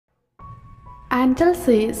Angel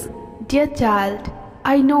says, "Dear child,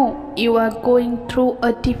 I know you are going through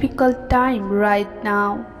a difficult time right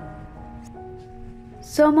now.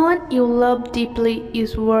 Someone you love deeply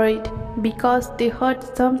is worried because they heard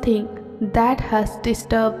something that has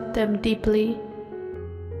disturbed them deeply.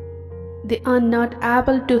 They are not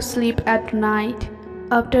able to sleep at night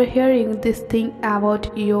after hearing this thing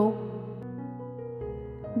about you.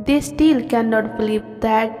 They still cannot believe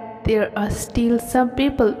that there are still some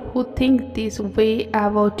people who think this way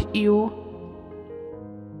about you.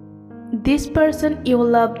 This person you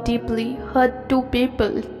love deeply heard two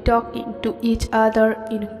people talking to each other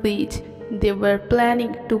in which they were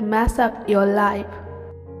planning to mess up your life.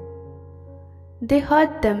 They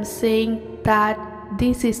heard them saying that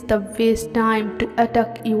this is the best time to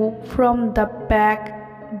attack you from the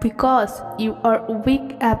back because you are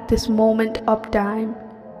weak at this moment of time.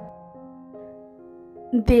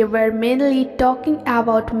 They were mainly talking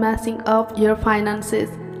about messing up your finances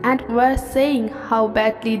and were saying how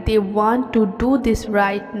badly they want to do this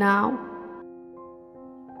right now.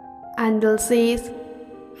 Angel says,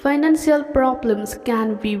 financial problems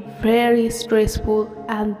can be very stressful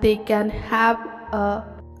and they can have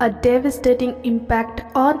a devastating impact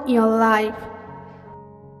on your life.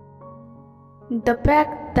 The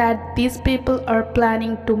fact that these people are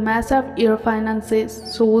planning to mess up your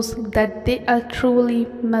finances shows that they are truly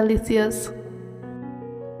malicious.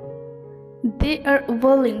 They are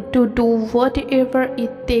willing to do whatever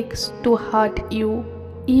it takes to hurt you,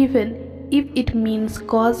 even if it means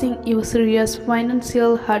causing you serious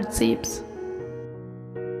financial hardships.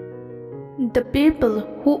 The people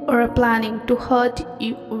who are planning to hurt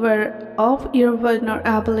you were of your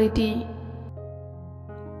vulnerability.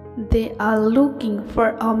 They are looking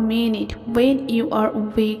for a minute when you are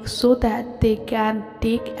weak so that they can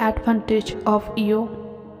take advantage of you.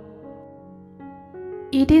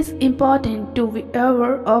 It is important to be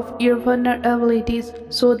aware of your vulnerabilities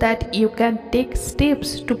so that you can take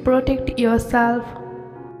steps to protect yourself.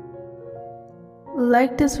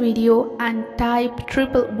 Like this video and type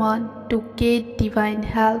 111 to get divine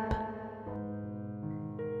help.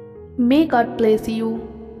 May God bless you.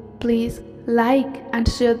 Please like and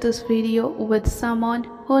share this video with someone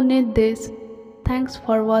who needs this. Thanks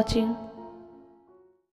for watching.